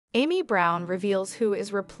Amy Brown reveals who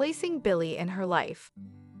is replacing Billy in her life.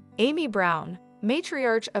 Amy Brown,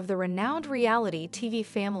 matriarch of the renowned reality TV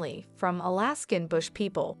family from Alaskan Bush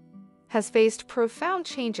people, has faced profound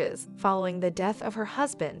changes following the death of her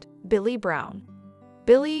husband, Billy Brown.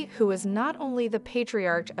 Billy, who is not only the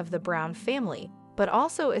patriarch of the Brown family, but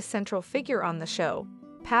also a central figure on the show,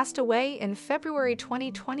 passed away in February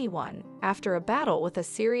 2021 after a battle with a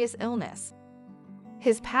serious illness.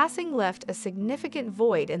 His passing left a significant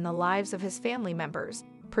void in the lives of his family members,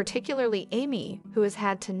 particularly Amy, who has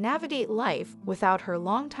had to navigate life without her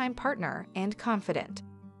longtime partner and confidant.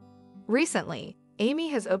 Recently, Amy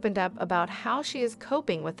has opened up about how she is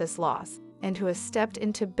coping with this loss and who has stepped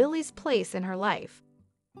into Billy's place in her life.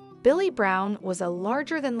 Billy Brown was a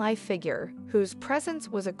larger-than-life figure whose presence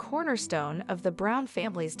was a cornerstone of the Brown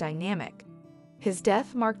family's dynamic. His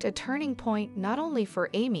death marked a turning point not only for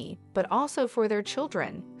Amy, but also for their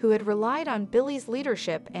children, who had relied on Billy's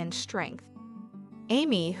leadership and strength.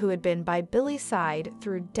 Amy, who had been by Billy's side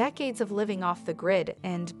through decades of living off the grid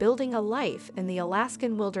and building a life in the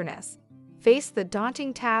Alaskan wilderness, faced the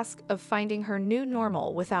daunting task of finding her new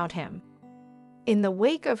normal without him. In the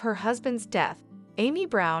wake of her husband's death, Amy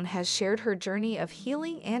Brown has shared her journey of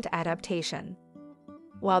healing and adaptation.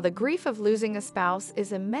 While the grief of losing a spouse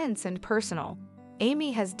is immense and personal,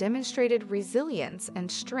 Amy has demonstrated resilience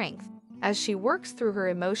and strength as she works through her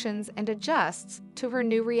emotions and adjusts to her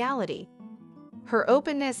new reality. Her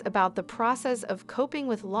openness about the process of coping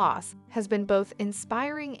with loss has been both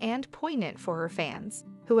inspiring and poignant for her fans,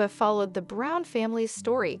 who have followed the Brown family's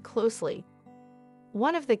story closely.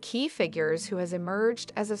 One of the key figures who has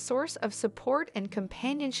emerged as a source of support and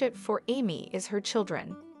companionship for Amy is her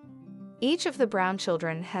children. Each of the Brown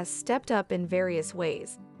children has stepped up in various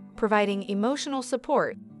ways, providing emotional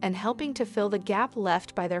support and helping to fill the gap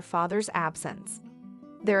left by their father's absence.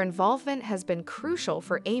 Their involvement has been crucial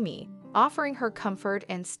for Amy, offering her comfort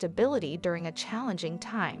and stability during a challenging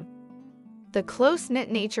time. The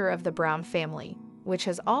close-knit nature of the Brown family, which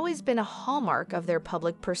has always been a hallmark of their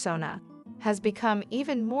public persona, has become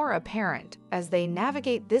even more apparent as they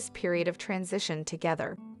navigate this period of transition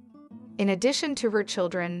together. In addition to her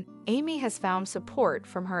children, Amy has found support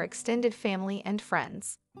from her extended family and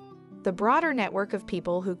friends. The broader network of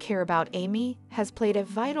people who care about Amy has played a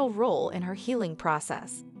vital role in her healing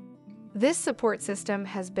process. This support system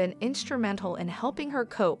has been instrumental in helping her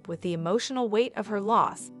cope with the emotional weight of her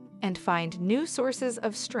loss and find new sources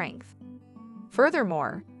of strength.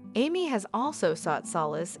 Furthermore, Amy has also sought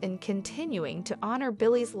solace in continuing to honor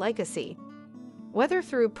Billy's legacy. Whether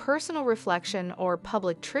through personal reflection or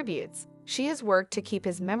public tributes, she has worked to keep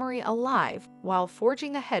his memory alive while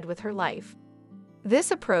forging ahead with her life.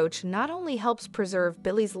 This approach not only helps preserve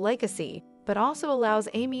Billy's legacy, but also allows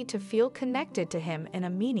Amy to feel connected to him in a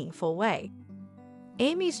meaningful way.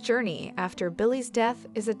 Amy's journey after Billy's death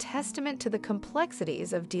is a testament to the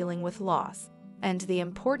complexities of dealing with loss and the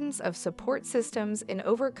importance of support systems in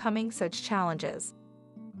overcoming such challenges.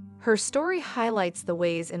 Her story highlights the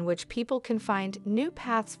ways in which people can find new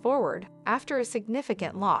paths forward after a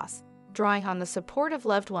significant loss, drawing on the support of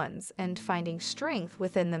loved ones and finding strength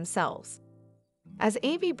within themselves. As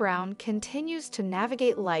Amy Brown continues to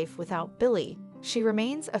navigate life without Billy, she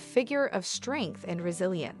remains a figure of strength and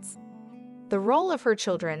resilience. The role of her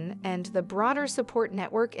children and the broader support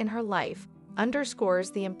network in her life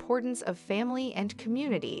underscores the importance of family and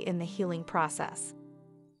community in the healing process.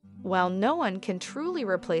 While no one can truly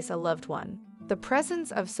replace a loved one, the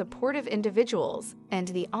presence of supportive individuals and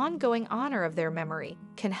the ongoing honor of their memory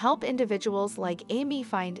can help individuals like Amy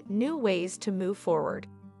find new ways to move forward.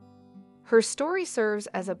 Her story serves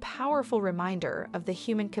as a powerful reminder of the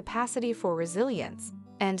human capacity for resilience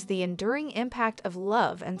and the enduring impact of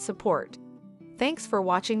love and support. Thanks for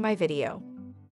watching my video.